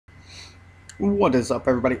What is up,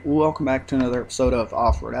 everybody? Welcome back to another episode of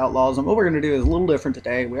Offroad Outlaws. And what we're going to do is a little different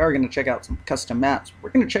today. We are going to check out some custom maps.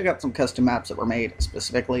 We're going to check out some custom maps that were made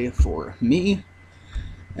specifically for me.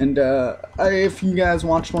 And if you guys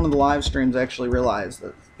watched one of the live streams, I actually realized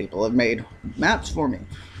that people have made maps for me.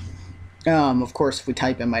 Of course, if we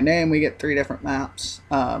type in my name, we get 3 different maps.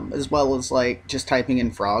 As well as like just typing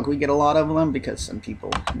in frog, we get a lot of them because some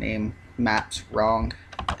people name maps wrong.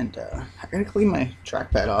 And I gotta clean my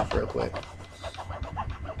trackpad off real quick.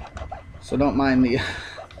 So don't mind that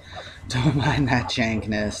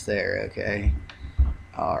jankness there, okay?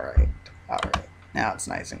 Alright. Now it's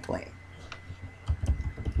nice and clean.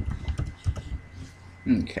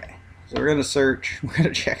 Okay. So we're gonna search, we're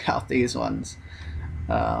gonna check out these ones.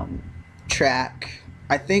 Track.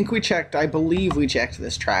 I believe we checked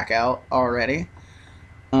this track out already.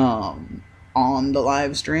 On the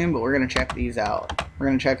live stream, but we're gonna check these out. We're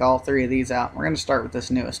gonna check all 3 of these out. We're gonna start with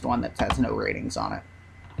this newest one that has no ratings on it.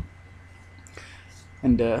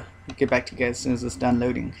 And get back to you guys as soon as it's done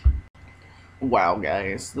loading. Wow,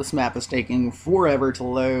 guys, this map is taking forever to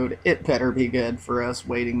load. It better be good for us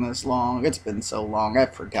waiting this long. It's been so long, I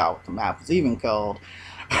forgot what the map was even called.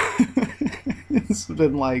 It's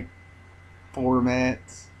been like 4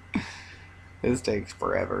 minutes. This takes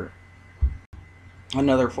forever.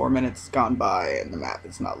 Another 4 minutes has gone by and the map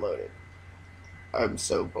is not loaded. I'm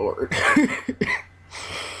so bored.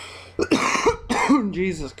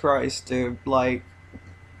 Jesus Christ, dude, like,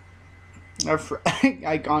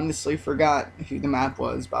 I honestly forgot who the map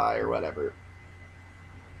was by or whatever.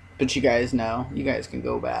 But you guys know. You guys can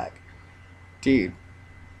go back. Dude,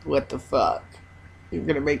 what the fuck? You're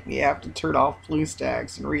gonna make me have to turn off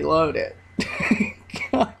BlueStacks and reload it.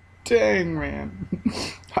 God dang, man.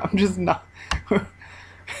 I'm just not...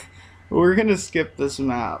 We're gonna skip this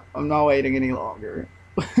map. I'm not waiting any longer.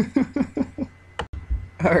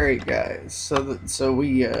 Alright, guys. So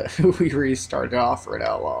we restarted Offroad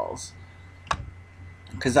Outlaws.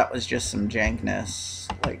 Because that was just some jankness,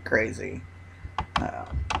 like crazy.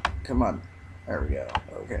 Come on. There we go.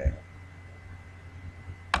 Okay.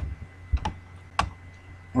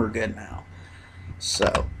 We're good now.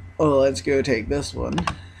 So, let's go take this one.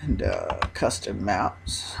 And, custom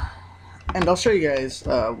maps. And I'll show you guys,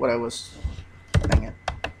 what I was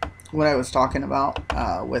talking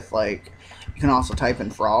about, with, like, you can also type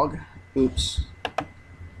in frog. Oops.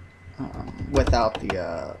 Without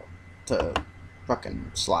the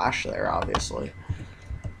fucking slash there, obviously.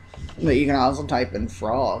 But you can also type in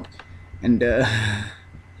frog and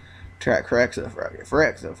track for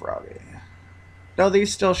Exo-Froggy. No,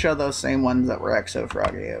 these still show those same ones that were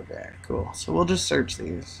Exo-Froggy. Okay, cool. So we'll just search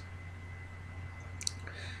these.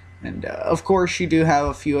 And of course you do have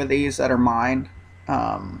a few of these that are mine.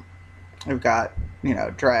 I've got, you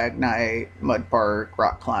know, Drag Night, Mud Park,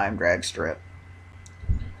 Rock Climb, Drag Strip.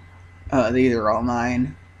 These are all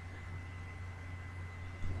mine.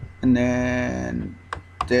 And then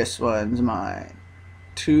this one's mine.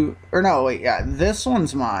 This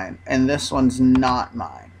one's mine, and this one's not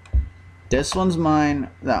mine. This one's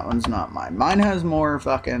mine, that one's not mine. Mine has more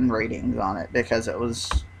fucking ratings on it because it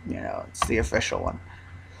was, you know, it's the official one.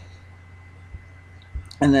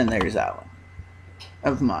 And then there's that one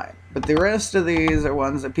of mine. But the rest of these are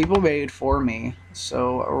ones that people made for me.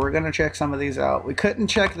 So we're going to check some of these out. We couldn't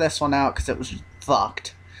check this one out because it was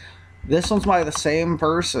fucked. This one's by the same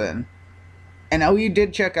person. And we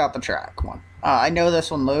did check out the track one. I know this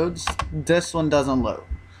one loads. This one doesn't load.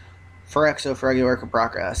 For Exo-Froggy Work in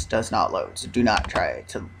Progress does not load. So do not try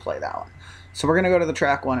to play that one. So we're going to go to the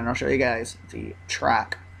track one and I'll show you guys the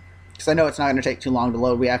track. Because I know it's not going to take too long to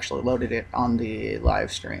load. We actually loaded it on the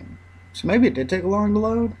live stream. So maybe it did take long to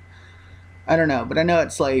load. I don't know. But I know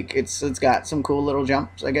it's like, it's got some cool little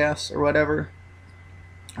jumps, I guess, or whatever.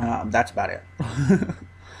 That's about it.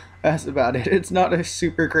 That's about it. It's not a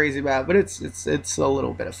super crazy map, but it's a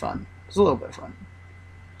little bit of fun. It's a little bit of fun.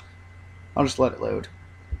 I'll just let it load.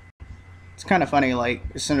 It's kind of funny, like,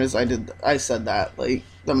 as soon as I said that, like,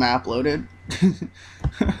 the map loaded.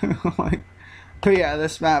 Like, but yeah,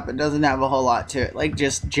 this map, it doesn't have a whole lot to it. Like,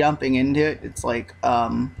 just jumping into it, it's like,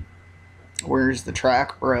 where's the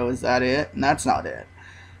track, bro? Is that it? And that's not it.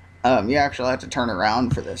 You actually have to turn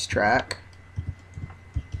around for this track.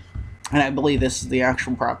 And I believe this is the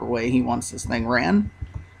actual proper way he wants this thing ran.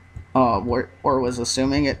 Or was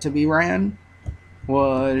assuming it to be ran.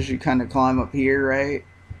 Was you kind of climb up here, right?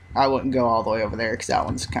 I wouldn't go all the way over there because that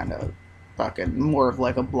one's kind of fucking more of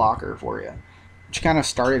like a blocker for you. But you kind of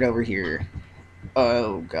started over here.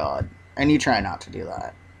 Oh, God. And you try not to do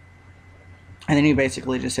that. And then you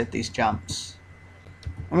basically just hit these jumps.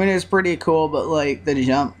 I mean, it's pretty cool, but like the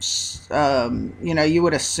jumps, you know, you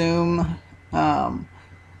would assume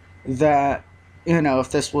That, you know,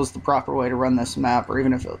 if this was the proper way to run this map, or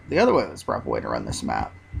even if the other way was the proper way to run this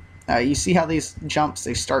map, you see how these jumps,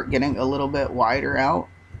 they start getting a little bit wider out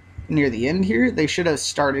near the end here? They should have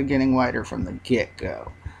started getting wider from the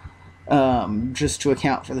get-go. Just to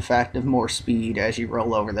account for the fact of more speed as you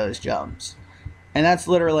roll over those jumps. And that's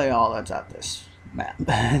literally all that's at this map.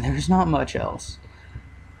 There's not much else.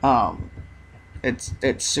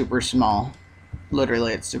 It's super small.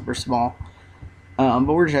 Literally, it's super small. But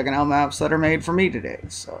we're checking out maps that are made for me today.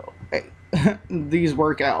 So, hey, these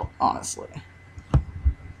work out, honestly.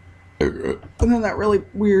 And then that really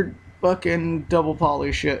weird fucking double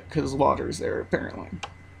poly shit, because water's there, apparently.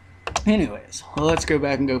 Anyways, let's go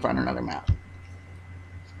back and go find another map.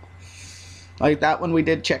 Like that one we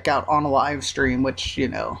did check out on a live stream, which, you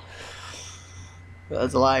know,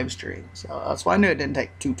 was a live stream. So that's why I knew it didn't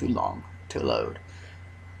take too long to load.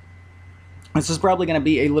 This is probably going to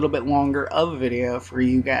be a little bit longer of a video for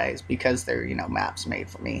you guys because they're, you know, maps made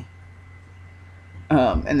for me.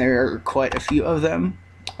 And there are quite a few of them.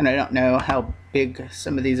 And I don't know how big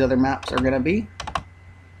some of these other maps are going to be.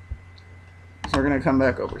 So we're going to come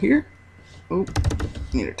back over here. Oop,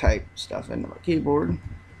 need to type stuff into my keyboard.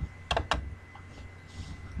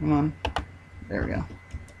 Come on. There we go.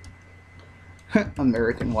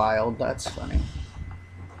 American Wild, that's funny.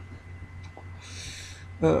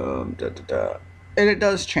 And it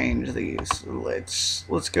does change these.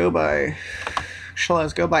 Let's go by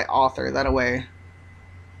author. That way,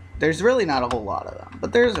 there's really not a whole lot of them,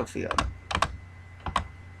 but there's a few.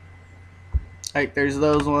 Like there's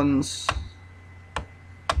those ones.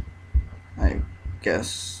 I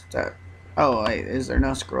guess that. Oh wait, is there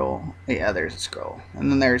no scroll? Yeah, there's a scroll,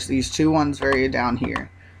 and then there's these two ones very down here.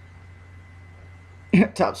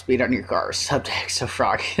 Top speed on your car, subject so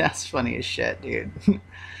froggy. That's funny as shit, dude.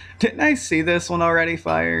 Didn't I see this one already,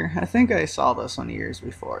 Fire? I think I saw this one years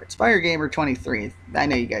before. It's Fire Gamer 23. I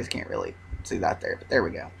know you guys can't really see that there, but there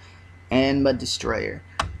we go. And Mud Destroyer.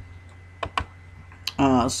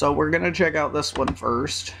 So we're gonna check out this one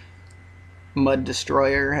first. Mud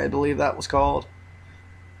Destroyer, I believe that was called.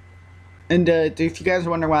 And if you guys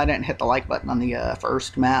wonder why I didn't hit the like button on the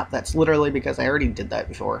first map, that's literally because I already did that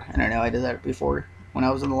before. And I know I did that before when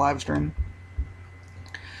I was in the live stream.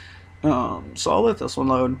 So I'll let this one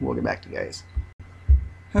load. We'll get back to you guys.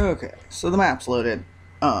 Okay, so the map's loaded.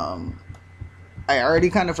 I already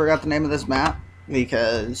kind of forgot the name of this map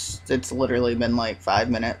because it's literally been like 5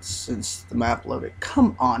 minutes since the map loaded.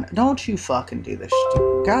 Come on, don't you fucking do this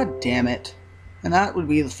shit. God damn it. And that would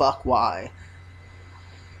be the fuck why.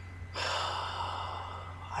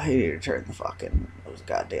 I need to turn the fucking those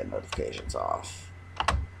goddamn notifications off.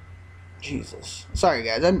 Jesus. Sorry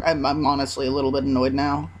guys, I'm honestly a little bit annoyed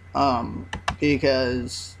now. Not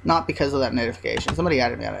because of that notification. Somebody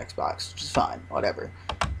added me on Xbox, which is fine, whatever.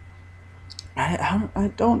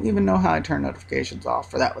 I don't even know how I turn notifications off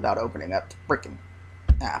for that without opening up the freaking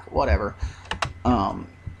app, whatever.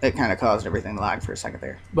 It kind of caused everything to lag for a second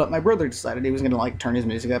there. But my brother decided he was going to like turn his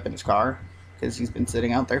music up in his car because he's been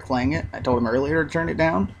sitting out there playing it. I told him earlier to turn it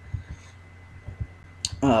down.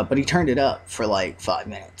 But he turned it up for like 5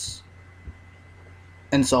 minutes.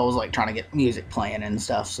 And so I was like trying to get music playing and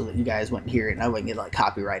stuff so that you guys wouldn't hear it and I wouldn't get like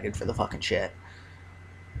copyrighted for the fucking shit.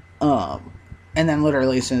 And then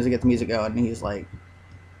literally as soon as I get the music going, he's like,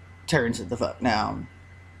 turns it the fuck down.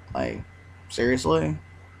 Like, seriously?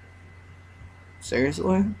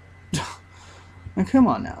 Seriously? Like, come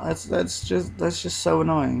on now. That's just so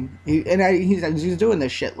annoying. He's doing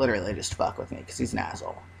this shit literally just to fuck with me because he's an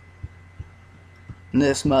asshole. And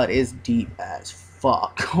this mud is deep as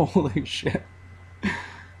fuck. Holy shit.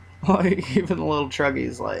 Like, even the little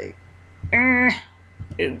truggy's like,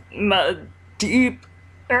 it's mud deep.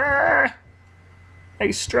 I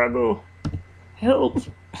struggle. Help.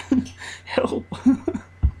 Help.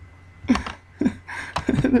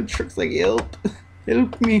 The truck's like, help.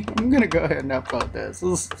 Help me. I'm gonna go ahead and upload this.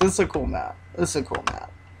 This is a cool map. This is a cool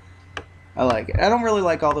map. I like it. I don't really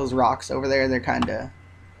like all those rocks over there. They're kind of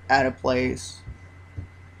out of place.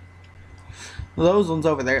 Those ones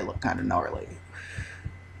over there look kind of gnarly.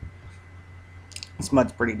 This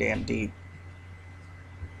mud's pretty damn deep.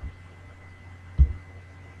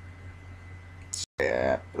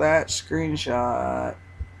 Yeah, that screenshot.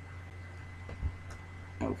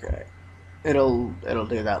 Okay. It'll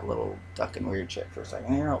do that little fucking weird shit for a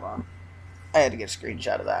second. Here, hold on. I had to get a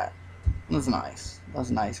screenshot of that. That's nice.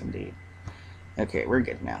 That's nice indeed. Okay, we're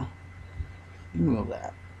good now. Move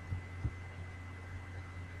that.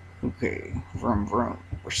 Okay, vroom vroom.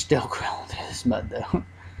 We're still crawling through this mud though.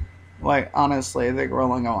 Like, honestly, they're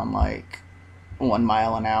rolling on like 1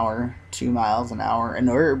 mile an hour, 2 miles an hour, and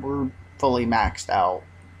we're fully maxed out,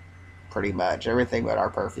 pretty much everything but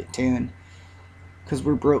our perfect tune, because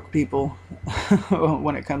we're broke people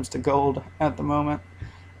when it comes to gold at the moment.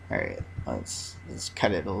 All right, let's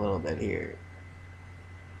cut it a little bit here.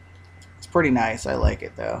 It's pretty nice. I like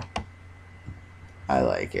it though. I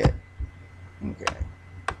like it. Okay,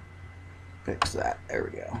 fix that. There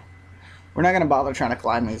we go. We're not gonna bother trying to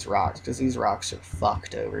climb these rocks because these rocks are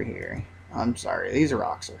fucked over here. I'm sorry, these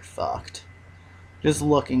rocks are fucked. Just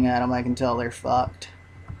looking at them, I can tell they're fucked.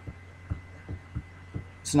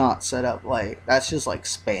 It's not set up like, that's just like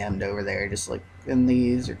spammed over there, just like, and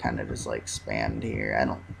these are kind of just like spammed here.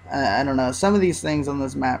 I don't know. Some of these things on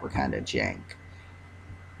this map are kind of jank.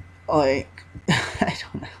 Like, I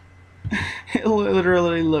don't know. It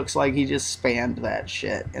literally looks like he just spammed that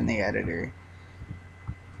shit in the editor.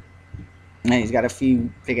 And he's got a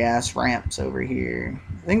few big ass ramps over here.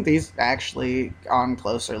 I think these actually, on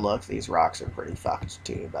closer look, these rocks are pretty fucked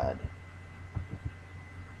too, bud.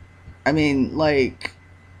 I mean, like,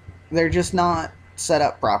 they're just not set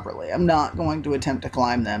up properly. I'm not going to attempt to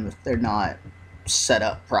climb them if they're not set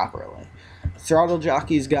up properly. Throttle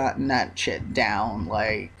Jockey's gotten that shit down,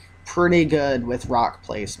 like, pretty good with rock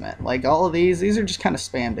placement. Like, all of these are just kind of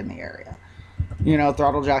spammed in the area. You know,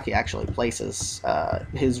 Throttle Jockey actually places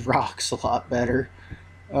his rocks a lot better.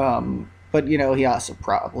 But, you know, he also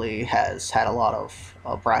probably has had a lot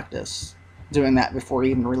of practice doing that before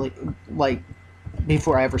he even really, like,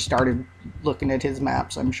 before I ever started looking at his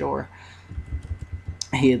maps, I'm sure.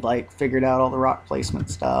 He had, like, figured out all the rock placement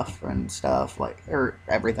stuff and stuff, like, or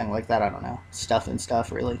everything like that, I don't know. Stuff and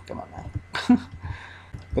stuff, really? Come on now.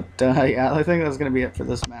 But, yeah, I think that's going to be it for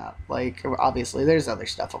this map. Like, obviously, there's other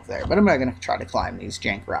stuff up there, but I'm not going to try to climb these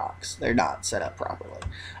jank rocks. They're not set up properly.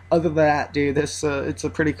 Other than that, dude, this it's a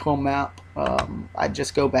pretty cool map. I'd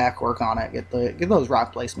just go back, work on it, get those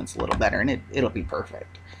rock placements a little better, and it'll be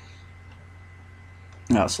perfect.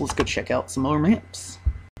 So let's go check out some more maps.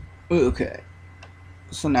 Okay.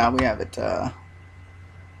 So now we have it,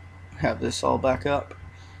 have this all back up.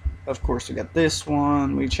 Of course, we got this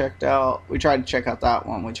one we checked out. We tried to check out that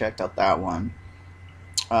one. We checked out that one.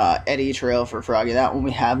 Eddy Trail for Froggy. That one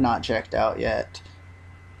we have not checked out yet.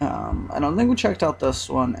 I don't think we checked out this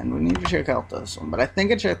one, and we need to check out this one. But I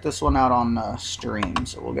think I checked this one out on stream,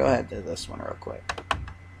 so we'll go ahead and do this one real quick.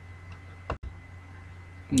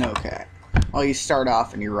 Okay. Well, you start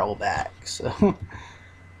off and you roll back, so...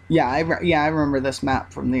 Yeah, I remember this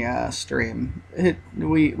map from the stream.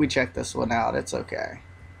 We checked this one out. It's okay.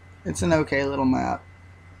 It's an okay little map.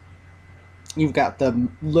 You've got the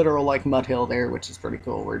literal, like, mud hill there, which is pretty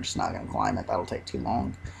cool. We're just not going to climb it. That'll take too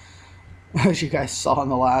long. As you guys saw in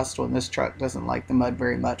the last one, this truck doesn't like the mud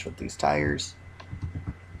very much with these tires.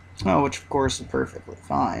 Oh, which, of course, is perfectly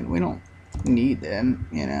fine. We don't need them,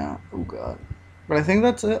 you know. Oh, God. But I think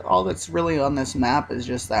that's it. All that's really on this map is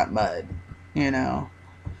just that mud, you know.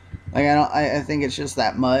 Like, I think it's just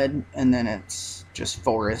that mud, and then it's just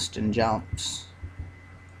forest and jumps.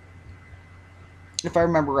 If I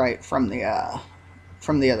remember right from the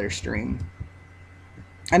other stream.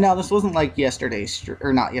 And now this wasn't like yesterday's,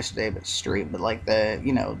 or not yesterday, but stream, but like the,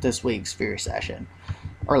 you know, this week's Fear session,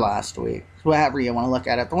 or last week, whatever you want to look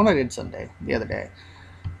at it. The one I did Sunday, the other day.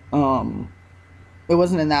 It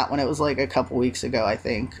wasn't in that one. It was like a couple weeks ago, I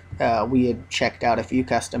think. We had checked out a few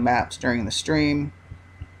custom maps during the stream.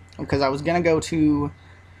 Because I was going to go to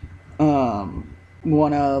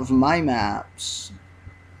one of my maps.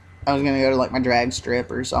 I was going to go to like my drag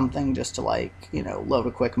strip or something just to, like, you know, load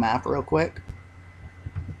a quick map real quick.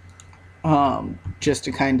 Just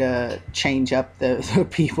to kind of change up the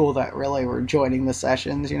people that really were joining the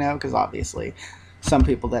sessions, you know. Because obviously some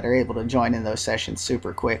people that are able to join in those sessions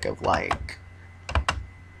super quick of, like,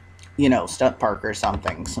 you know, stunt park or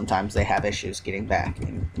something, sometimes they have issues getting back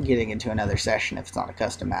and getting into another session if it's not a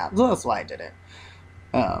custom map. So that's why I did it.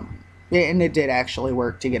 And it did actually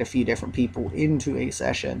work to get a few different people into a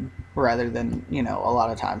session rather than, you know, a lot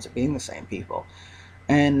of times it being the same people.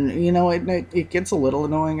 And, you know, it gets a little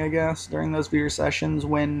annoying, I guess, during those viewer sessions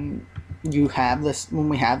when we have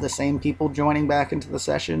the same people joining back into the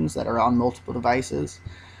sessions that are on multiple devices.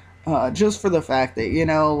 Just for the fact that, you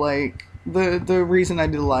know, like, the reason I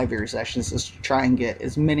do the live viewer sessions is to try and get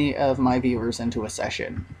as many of my viewers into a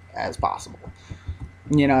session as possible.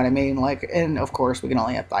 You know what I mean? Like, and of course we can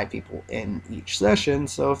only have 5 people in each session,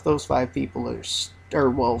 so if those 5 people are,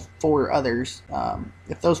 4 others,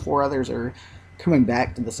 if those 4 others are coming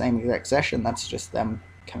back to the same exact session, that's just them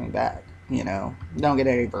coming back, you know? Don't get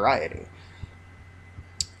any variety.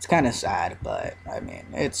 It's kind of sad, but, I mean,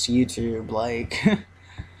 it's YouTube, like...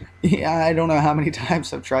 Yeah, I don't know how many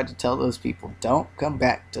times I've tried to tell those people, don't come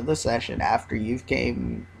back to the session after you've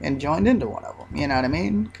came and joined into one of them. You know what I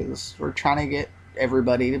mean? Because we're trying to get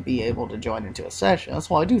everybody to be able to join into a session.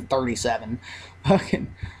 That's why I do 37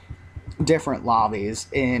 fucking different lobbies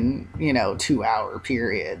in, 2-hour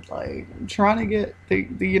period. Like, I'm trying to get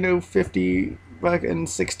the 50 fucking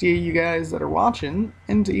 60 of you guys that are watching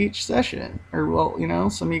into each session. Or, well,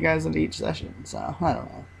 some of you guys into each session. So, I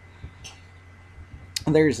don't know.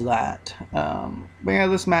 There's that. But yeah,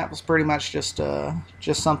 this map was pretty much just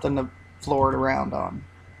something to floor it around on.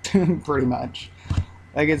 Pretty much.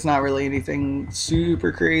 Like, it's not really anything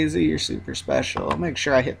super crazy or super special. I'll make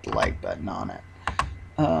sure I hit the like button on it.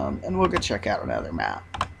 And we'll go check out another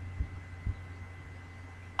map.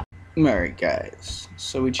 Alright guys,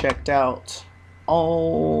 so we checked out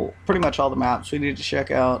pretty much all the maps. We need to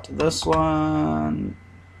check out this one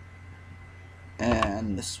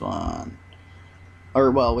and this one.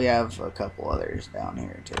 Or, well, we have a couple others down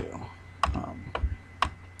here too.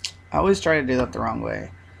 I always try to do that the wrong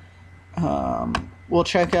way. We'll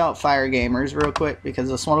check out Fire Gamers real quick, because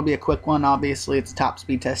this one will be a quick one. Obviously, it's a top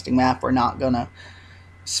speed testing map. We're not gonna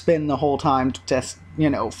spend the whole time to test,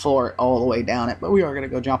 floor it all the way down it, but we are gonna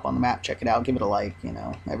go jump on the map, check it out, give it a like,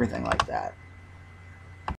 everything like that.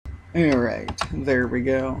 Alright, there we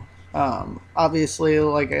go. Obviously,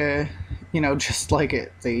 like just like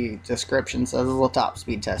the description says, it's a top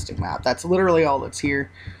speed testing map. That's literally all that's here.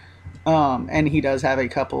 And he does have a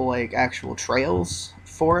couple like actual trails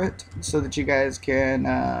for it, so that you guys can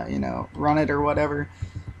run it or whatever.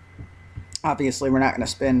 Obviously, we're not going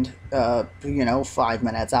to spend 5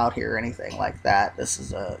 minutes out here or anything like that. This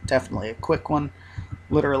is definitely a quick one.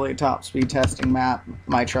 Literally a top speed testing map.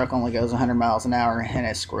 My truck only goes 100 miles an hour, and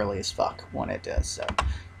it's squirrely as fuck when it does.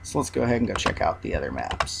 So let's go ahead and go check out the other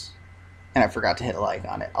maps. And I forgot to hit a like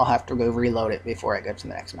on it. I'll have to go reload it before I go to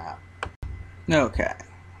the next map. Okay,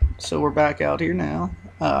 so we're back out here now.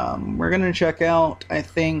 We're gonna check out, I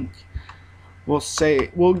think we'll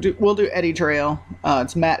do Eddie Trail.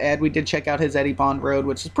 It's Matt Ed. We did check out his Eddie Pond Road,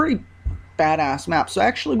 which is a pretty badass map. So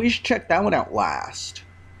actually, we should check that one out last,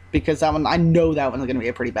 because that one, I know that one's gonna be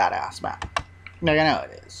a pretty badass map. Like, I know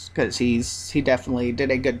it is, because he definitely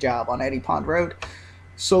did a good job on Eddie Pond Road.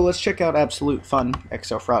 So let's check out Absolute Fun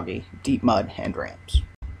XO Froggy Deep Mud and Ramps.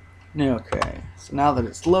 Okay, so now that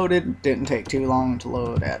it's loaded, didn't take too long to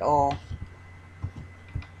load at all.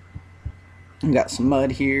 We got some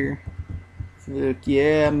mud here. Look,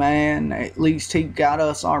 yeah, man. At least he got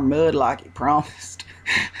us our mud like he promised.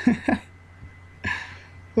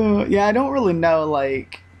 Yeah, I don't really know,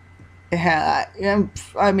 like,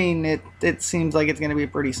 I mean, it seems like it's going to be a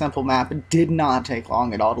pretty simple map. It did not take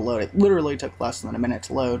long at all to load. It literally took less than a minute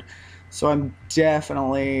to load. So I'm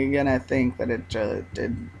definitely going to think that it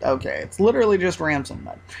did. Okay, it's literally just ramps and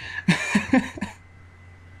mud.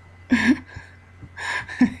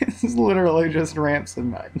 It's literally just ramps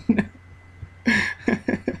and mud.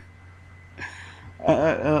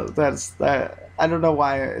 I don't know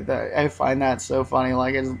why I find that so funny.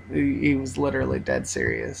 Like, he was literally dead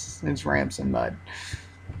serious. It's ramps and mud.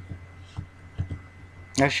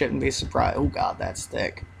 I shouldn't be surprised. Oh god, that's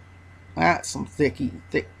thick. That's some thick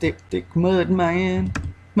mud, man.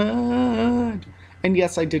 Mud. And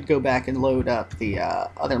yes, I did go back and load up the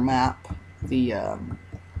other map,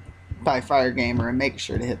 by Fire Gamer, and make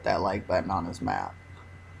sure to hit that like button on his map.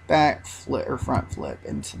 Back flip or front flip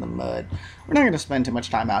into the mud. We're not going to spend too much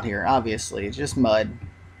time out here. Obviously, it's just mud.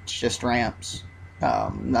 It's just ramps.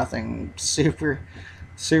 Nothing super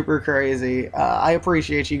crazy. I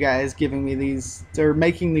appreciate you guys giving me these, or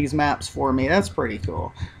making these maps for me. That's pretty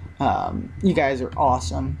cool. You guys are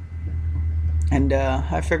awesome, and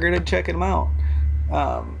I figured I'd check them out.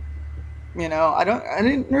 I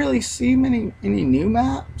didn't really see any new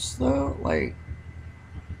maps though. Like,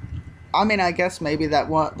 I mean, I guess maybe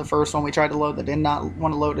the first one we tried to load that did not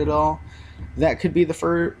want to load at all. That could be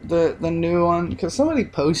the new one, because somebody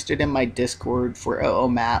posted in my Discord for OO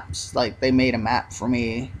Maps, like they made a map for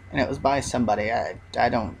me, and it was by somebody. I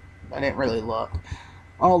didn't really look.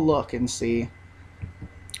 I'll look and see.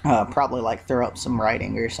 Probably like throw up some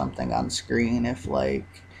writing or something on screen if like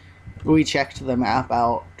we checked the map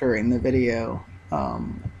out during the video. But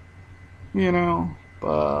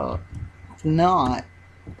if not.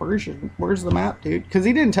 Where's the map, dude? Because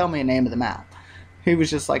he didn't tell me the name of the map. He was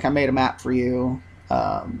just like, I made a map for you.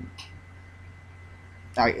 The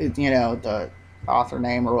author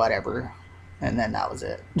name or whatever. And then that was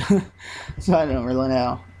it. So I don't really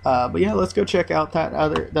know. But yeah, let's go check out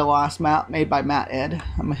the last map made by Matt Ed.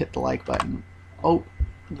 I'm going to hit the like button. Oh,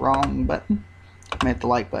 wrong button. I'm going to hit the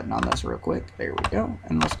like button on this real quick. There we go.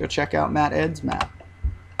 And let's go check out Matt Ed's map.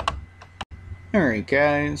 Alright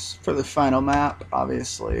guys, for the final map,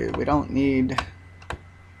 obviously we don't need...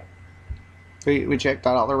 We checked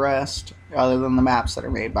out all the rest, other than the maps that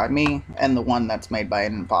are made by me, and the one that's made by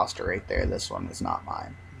an imposter right there. This one is not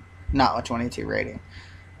mine. Not a 22 rating.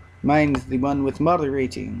 Mine's the one with model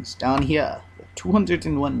ratings, down here,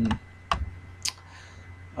 201.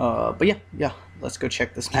 But yeah, let's go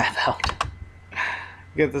check this map out.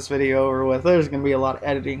 Get this video over with. There's gonna be a lot of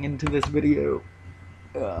editing into this video.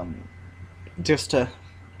 Just to,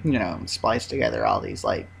 you know, splice together all these,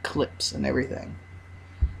 like, clips and everything.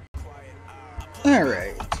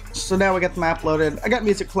 Alright, so now we got the map loaded. I got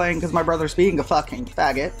music playing because my brother's being a fucking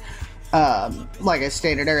faggot. Like I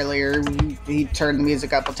stated earlier, he turned the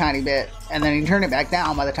music up a tiny bit, and then he turned it back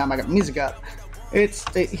down by the time I got the music up.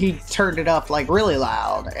 He turned it up, like, really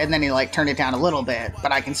loud, and then he, like, turned it down a little bit,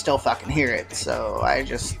 but I can still fucking hear it, so I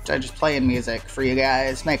just playing music for you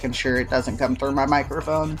guys, making sure it doesn't come through my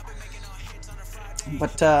microphone.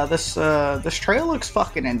 But, this trail looks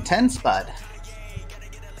fucking intense, bud.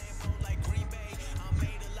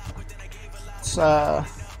 I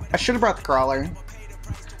should have brought the crawler,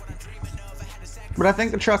 but I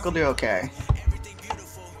think the truck will do okay.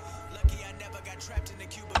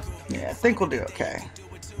 Yeah, I think we'll do okay.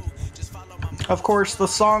 Of course, the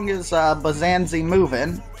song is Bazanzi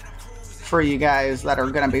Movin', for you guys that are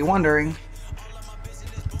going to be wondering.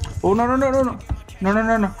 Oh, no.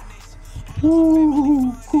 No.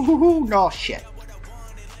 Ooh, oh, shit.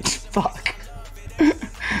 Fuck.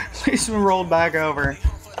 At least we rolled back over.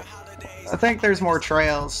 I think there's more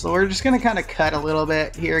trails, so we're just going to kind of cut a little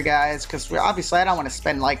bit here, guys, because obviously I don't want to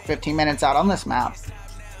spend like 15 minutes out on this map.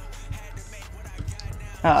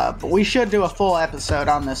 But we should do a full episode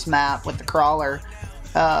on this map with the crawler.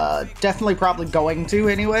 Definitely probably going to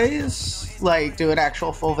anyways, like do an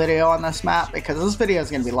actual full video on this map, because this video is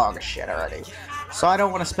going to be long as shit already. So I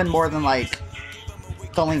don't want to spend more than like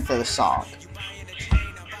the length of the song.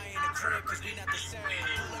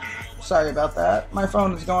 Sorry about that, my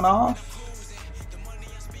phone is going off.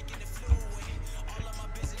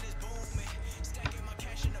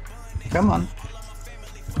 Come on,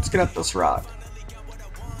 let's get up this rock.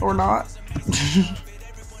 Or not.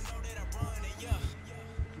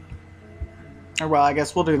 Or well, I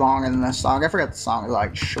guess we'll do longer than this song. I forgot the song is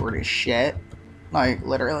like short as shit. Like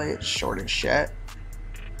literally, it's short as shit.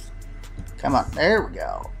 Come on, there we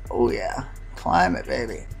go. Oh yeah, climb it,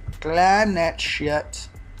 baby. Climb that shit.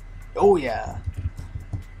 Oh yeah.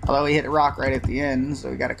 Although we hit a rock right at the end, so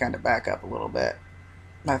we got to kind of back up a little bit.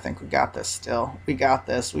 I think we got this still. We got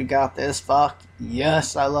this. Fuck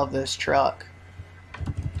yes, I love this truck.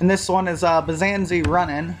 And this one is Bazanzi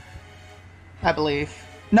Runnin', I believe.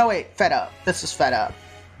 No wait, Fed Up. This is Fed Up.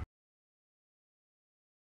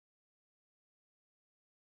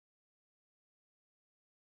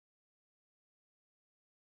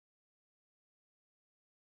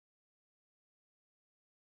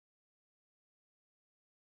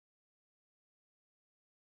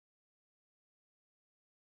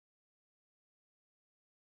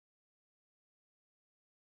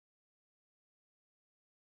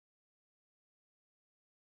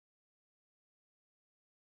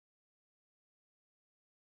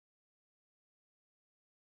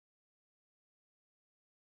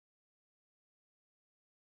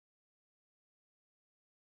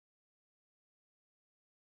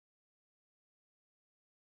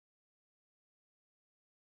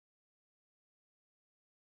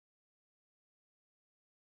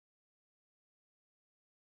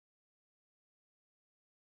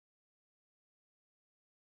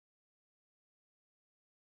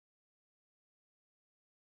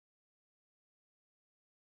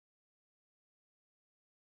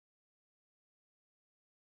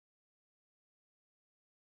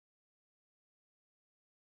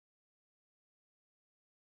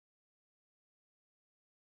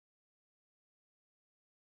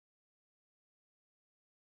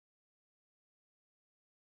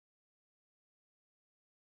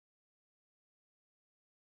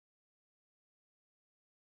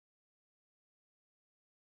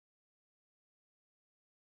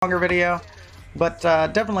 Longer video, but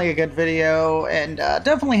definitely a good video, and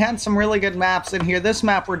definitely had some really good maps in here. This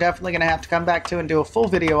map we're definitely going to have to come back to and do a full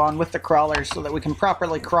video on with the crawler so that we can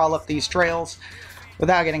properly crawl up these trails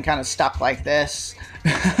without getting kind of stuck like this.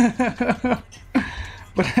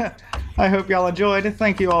 But I hope y'all enjoyed.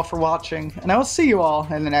 Thank you all for watching, and I will see you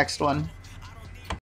all in the next one.